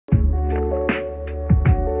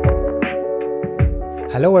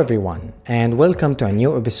Hello everyone, and welcome to a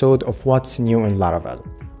new episode of What's New in Laravel.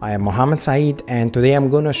 I am Mohammed Saeed, and today I'm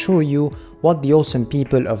gonna show you what the awesome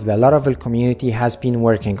people of the Laravel community has been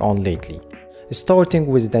working on lately, starting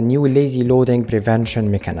with the new lazy loading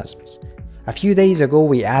prevention mechanisms. A few days ago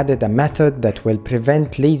we added a method that will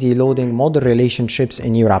prevent lazy loading model relationships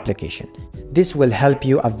in your application. This will help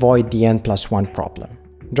you avoid the N+1 problem.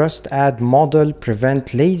 Just add model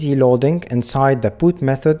prevent lazy loading inside the put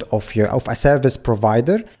method of a service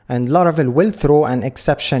provider, and Laravel will throw an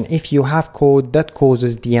exception if you have code that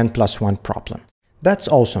causes the N+1 problem. That's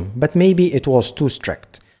awesome, but maybe it was too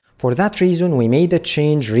strict. For that reason, we made a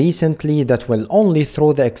change recently that will only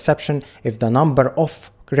throw the exception if the number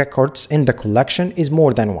of records in the collection is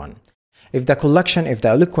more than one. If the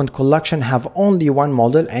eloquent collection have only one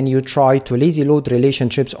model and you try to lazy load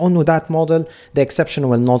relationships onto that model, the exception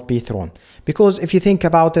will not be thrown. Because if you think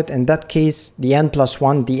about it, in that case, the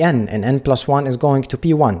N+1, the N in N+1 is going to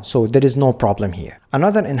be 1, so there is no problem here.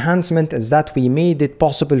 Another enhancement is that we made it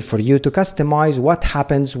possible for you to customize what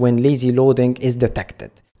happens when lazy loading is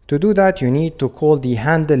detected. To do that, you need to call the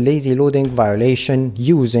handle lazy loading violation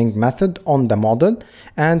using method on the model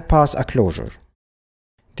and pass a closure.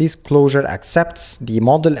 This closure accepts the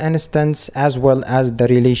model instance as well as the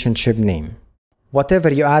relationship name. Whatever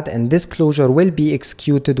you add in this closure will be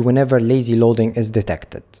executed whenever lazy loading is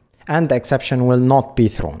detected, and the exception will not be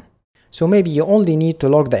thrown. So maybe you only need to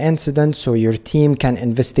log the incident so your team can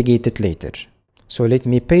investigate it later. So let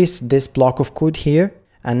me paste this block of code here,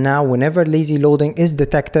 and now whenever lazy loading is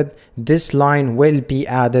detected, this line will be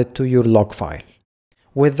added to your log file.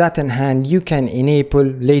 With that in hand, you can enable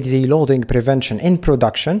lazy loading prevention in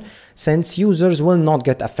production, since users will not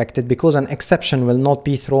get affected because an exception will not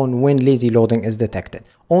be thrown when lazy loading is detected.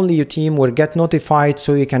 Only your team will get notified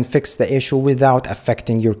so you can fix the issue without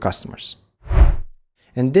affecting your customers.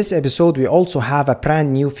 In this episode, we also have a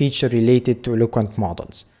brand new feature related to eloquent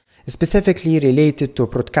models, specifically related to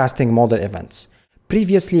broadcasting model events.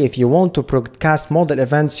 Previously, if you want to broadcast model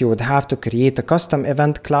events, you would have to create a custom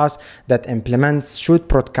event class that implements should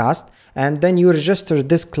broadcast, and then you register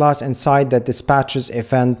this class inside the dispatches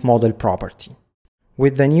event model property.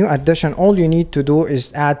 With the new addition, all you need to do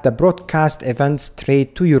is add the broadcast event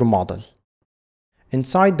straight to your model.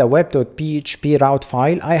 Inside the web.php route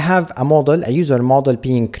file, I have a user model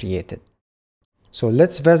being created. So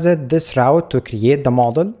let's visit this route to create the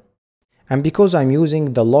model. And because I'm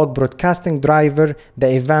using the log broadcasting driver,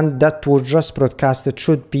 the event that was just broadcasted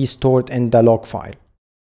should be stored in the log file.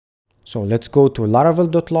 So let's go to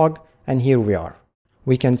laravel.log, and here we are.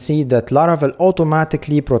 We can see that Laravel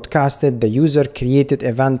automatically broadcasted the user created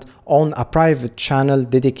event on a private channel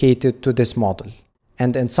dedicated to this model.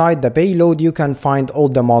 And inside the payload, you can find all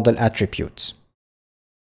the model attributes.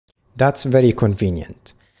 That's very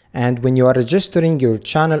convenient. And when you are registering your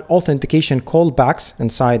channel authentication callbacks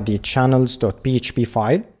inside the channels.php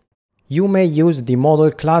file, you may use the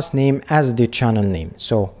model class name as the channel name.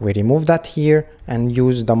 So we remove that here and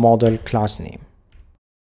use the model class name.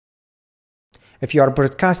 If you are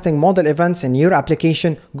broadcasting model events in your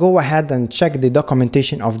application, go ahead and check the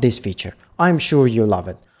documentation of this feature. I'm sure you love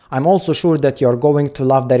it. I'm also sure that you are going to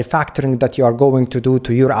love the refactoring that you are going to do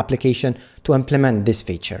to your application to implement this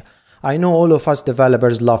feature. I know all of us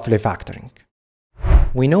developers love refactoring.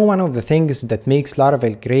 We know one of the things that makes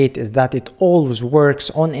Laravel great is that it always works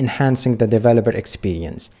on enhancing the developer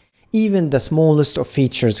experience. Even the smallest of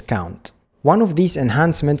features count. One of these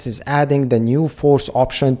enhancements is adding the new force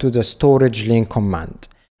option to the storage link command.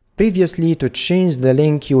 Previously, to change the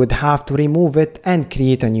link, you would have to remove it and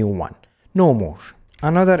create a new one. No more.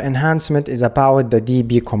 Another enhancement is about the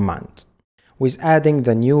db command, with adding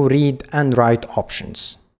the new read and write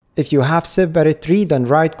options. If you have separate read and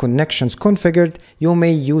write connections configured, you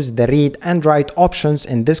may use the read and write options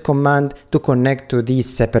in this command to connect to these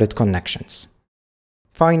separate connections.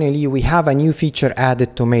 Finally, we have a new feature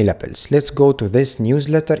added to mailables. Let's go to this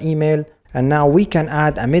newsletter email, and now we can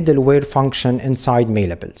add a middleware function inside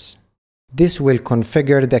mailables. This will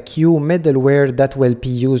configure the queue middleware that will be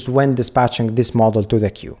used when dispatching this model to the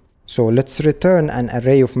queue. So let's return an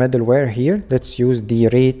array of middleware here. Let's use the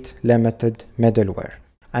rate limited middleware.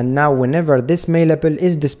 And now whenever this mailable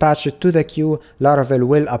is dispatched to the queue, Laravel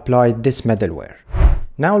will apply this middleware.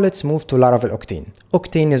 Now let's move to Laravel Octane.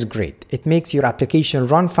 Octane is great. It makes your application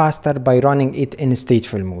run faster by running it in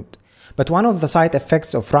stateful mode. But one of the side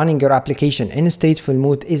effects of running your application in stateful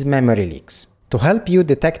mode is memory leaks. To help you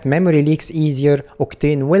detect memory leaks easier,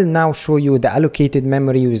 Octane will now show you the allocated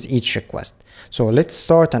memory with each request. So let's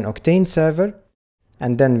start an Octane server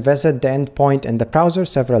and then visit the endpoint in the browser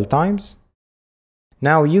several times.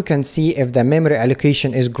 Now you can see if the memory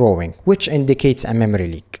allocation is growing, which indicates a memory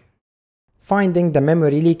leak. Finding the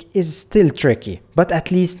memory leak is still tricky, but at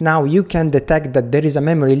least now you can detect that there is a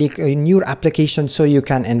memory leak in your application so you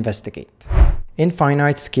can investigate.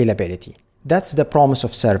 Infinite scalability. That's the promise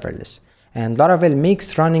of serverless. And Laravel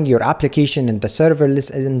makes running your application in the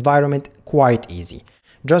serverless environment quite easy.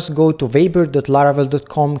 Just go to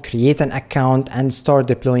vapor.laravel.com, create an account, and start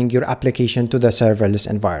deploying your application to the serverless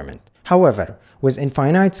environment. However, with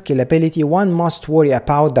infinite scalability, one must worry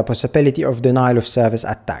about the possibility of denial of service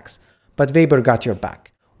attacks. But Vapor got your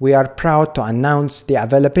back. We are proud to announce the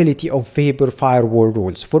availability of Vapor Firewall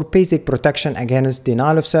rules for basic protection against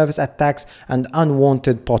denial of service attacks and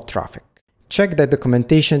unwanted pod traffic. Check the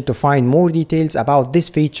documentation to find more details about this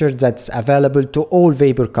feature that's available to all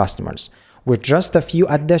Vapor customers. With just a few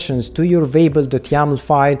additions to your vapor.yaml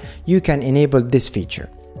file, you can enable this feature.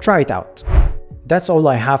 Try it out. That's all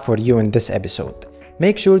I have for you in this episode.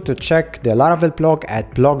 Make sure to check the Laravel blog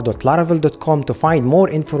at blog.laravel.com to find more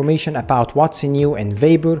information about what's new in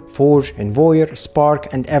Vapor, Forge, Envoyer,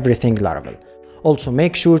 Spark, and everything Laravel. Also,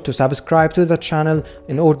 make sure to subscribe to the channel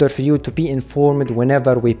in order for you to be informed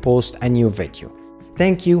whenever we post a new video.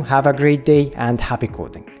 Thank you, have a great day, and happy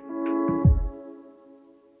coding.